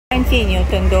continue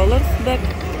 $10 back.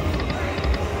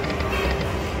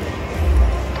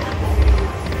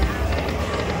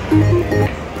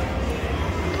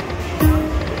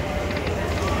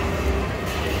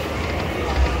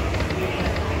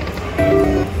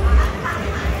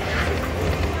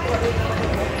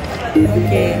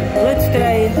 Okay, let's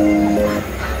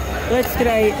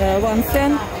try 1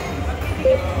 cent,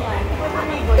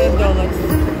 $10.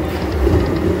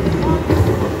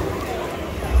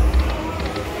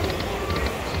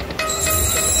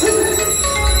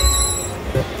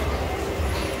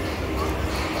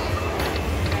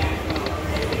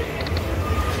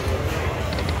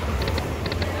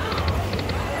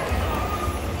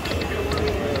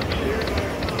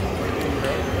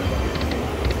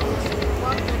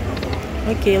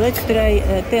 Okay, let's try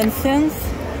 10 cents,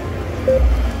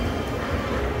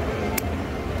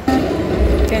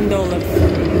 $10.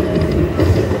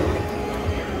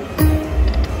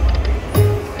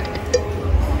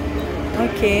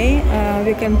 Okay,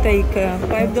 we can take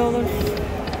 $5.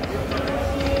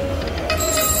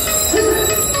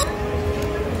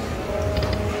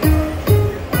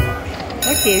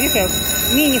 Okay, we have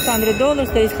mini $100,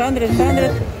 there is 100, and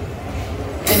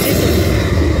this is,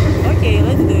 okay,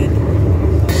 let's do it.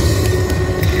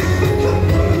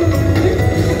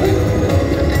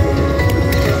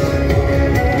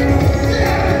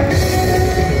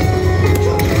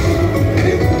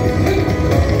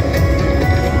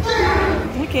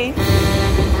 Okay.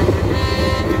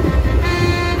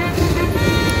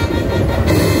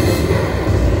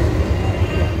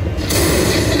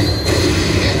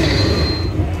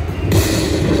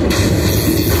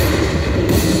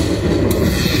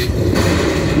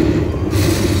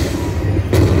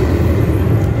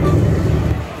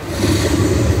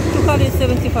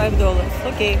 $275.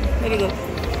 Okay, very good.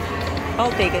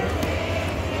 I'll take it.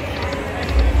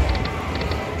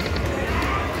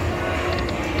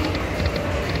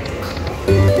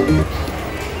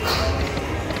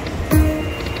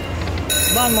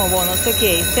 One more bonus.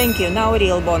 Okay, thank you. Now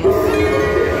real bonus.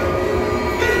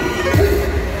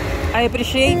 I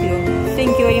appreciate you.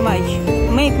 Thank you very much.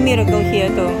 Make miracle here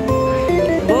too.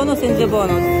 Bonus in the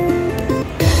bonus.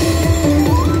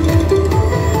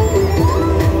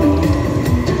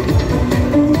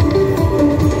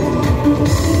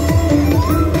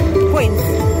 Coins.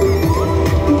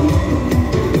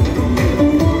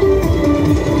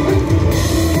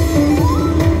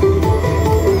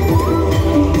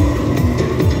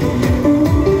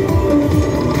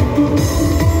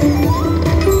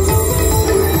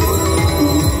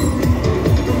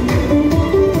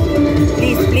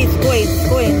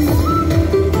 Coins,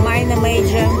 minor,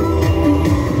 major,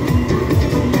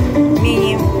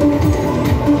 mini.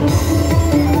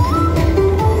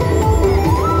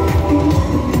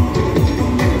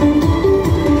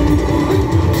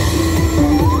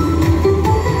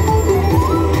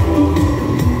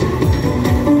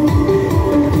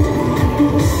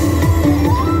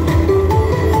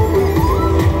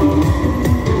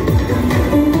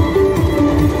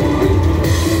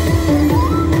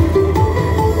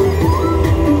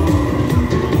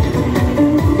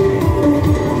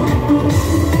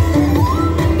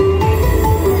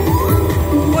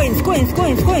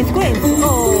 Coins. Oh.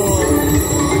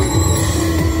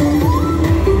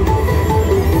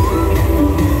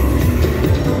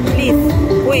 Please,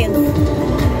 coins.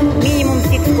 Minimum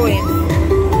 6 coins.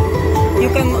 You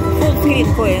can full screen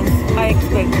coins. I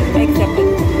accept it.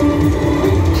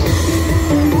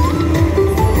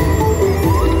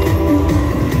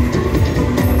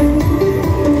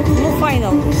 No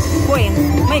final. Coins.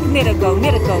 Make miracle.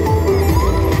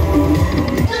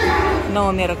 No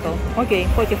miracle. Okay,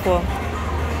 44.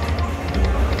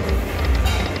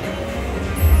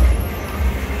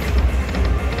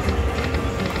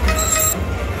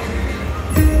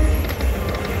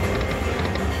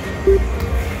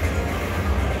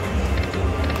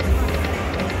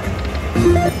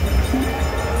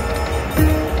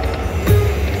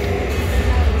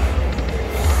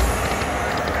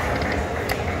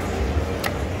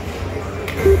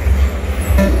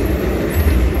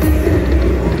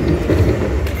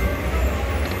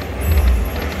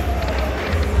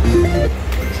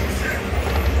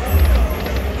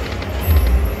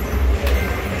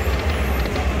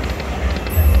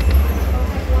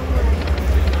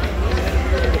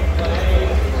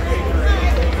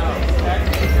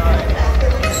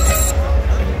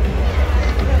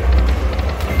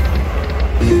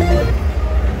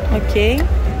 Okay.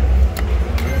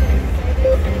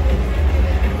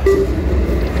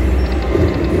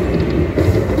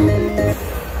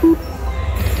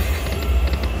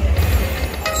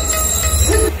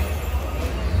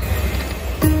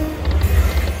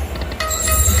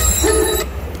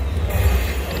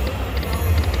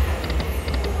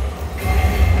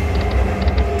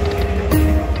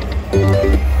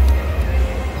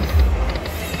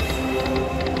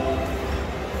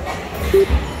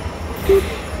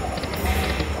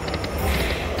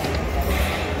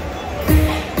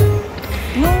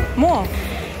 No, more.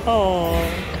 Oh.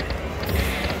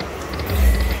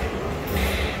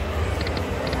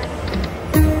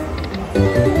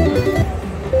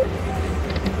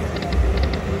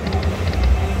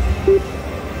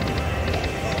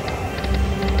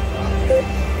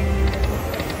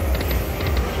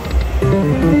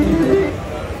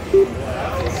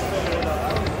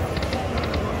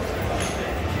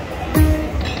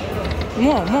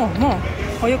 More.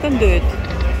 Oh, you can do it.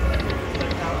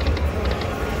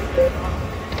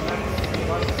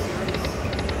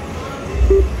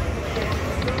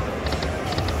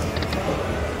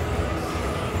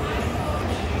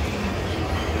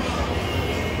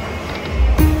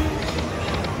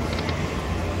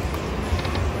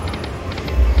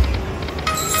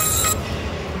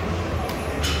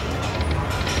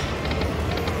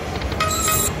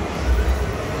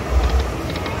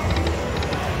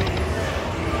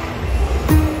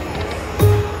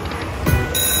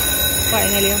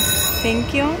 Finally,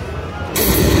 thank you.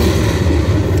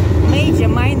 Major,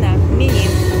 minor, mini,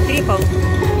 triple,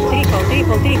 triple,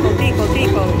 triple, triple, triple,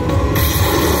 triple,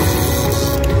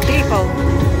 triple,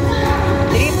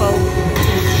 triple,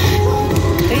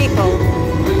 triple,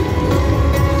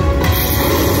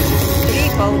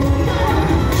 triple,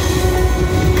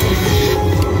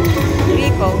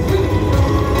 triple,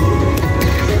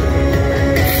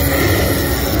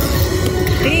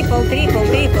 triple, triple,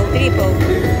 triple, triple.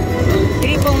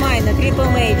 Triple minor, triple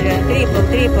major,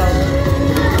 triple.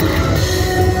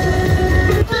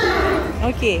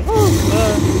 Okay.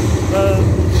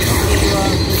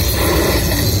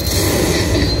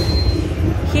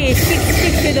 Here is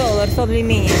 $60 only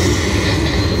mini.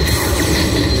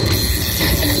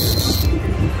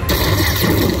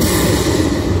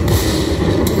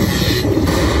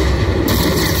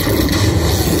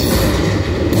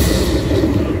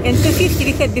 And 250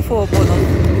 we had before bonus.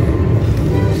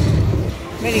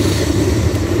 Very good.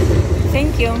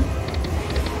 Thank you.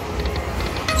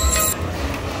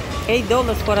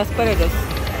 $8 for asparagus.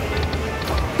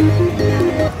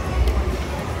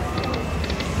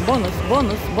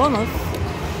 Bonus.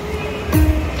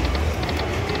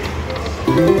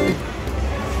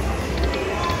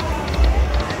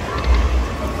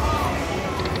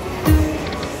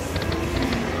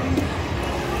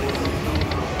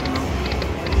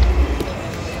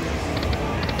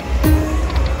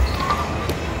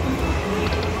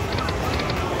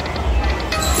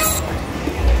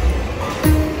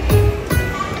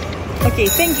 Okay,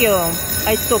 thank you.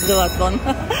 I stopped the last one.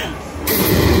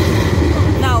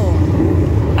 Now,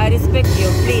 I respect you,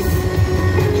 please.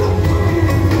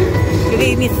 You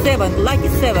gave me 7, lucky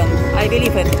 7. I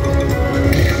believe it.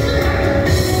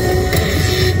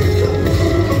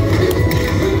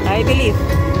 I believe.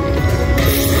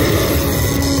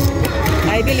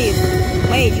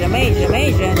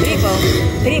 Major,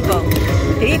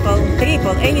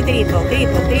 triple, any triple.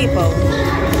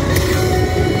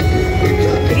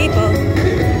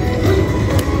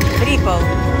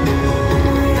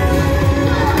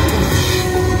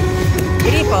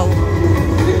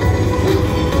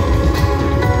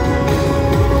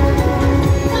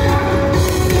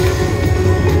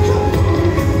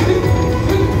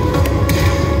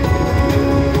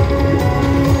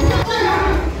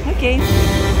 Okay.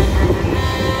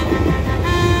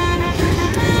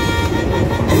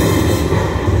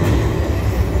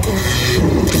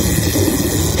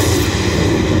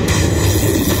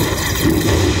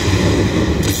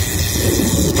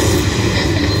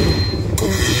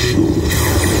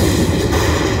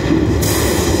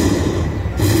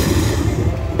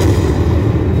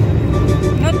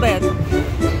 Not bad.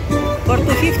 For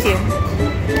 250,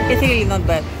 it's really not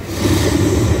bad.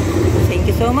 Thank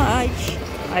you so much.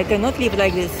 I cannot live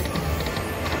like this.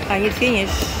 I need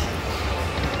finish.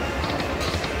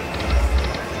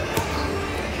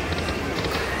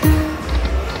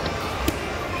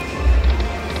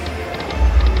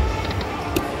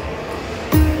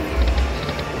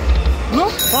 No,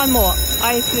 one more.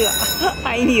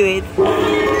 I knew it.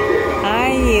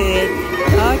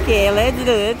 Okay, let's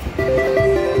do it.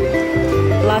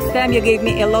 Last time you gave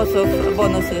me a lot of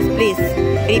bonuses. Please,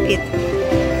 repeat.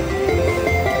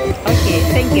 Okay,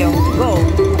 thank you. Go.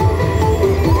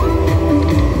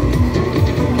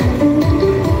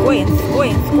 Coins.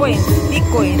 Big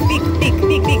coins. Big.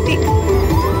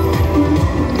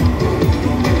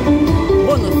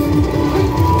 Bonus.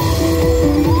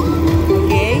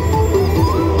 Okay.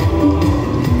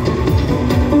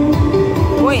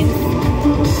 Coins.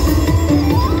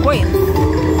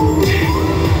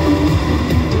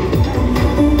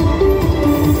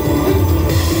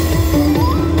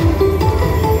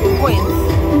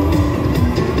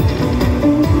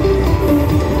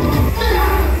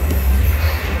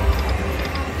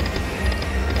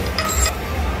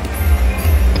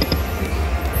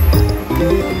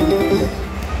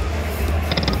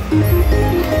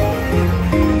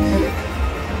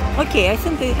 Okay, I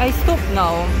think I stopped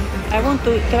now. I want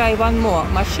to try one more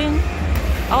machine.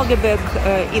 I'll be back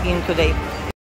evening today.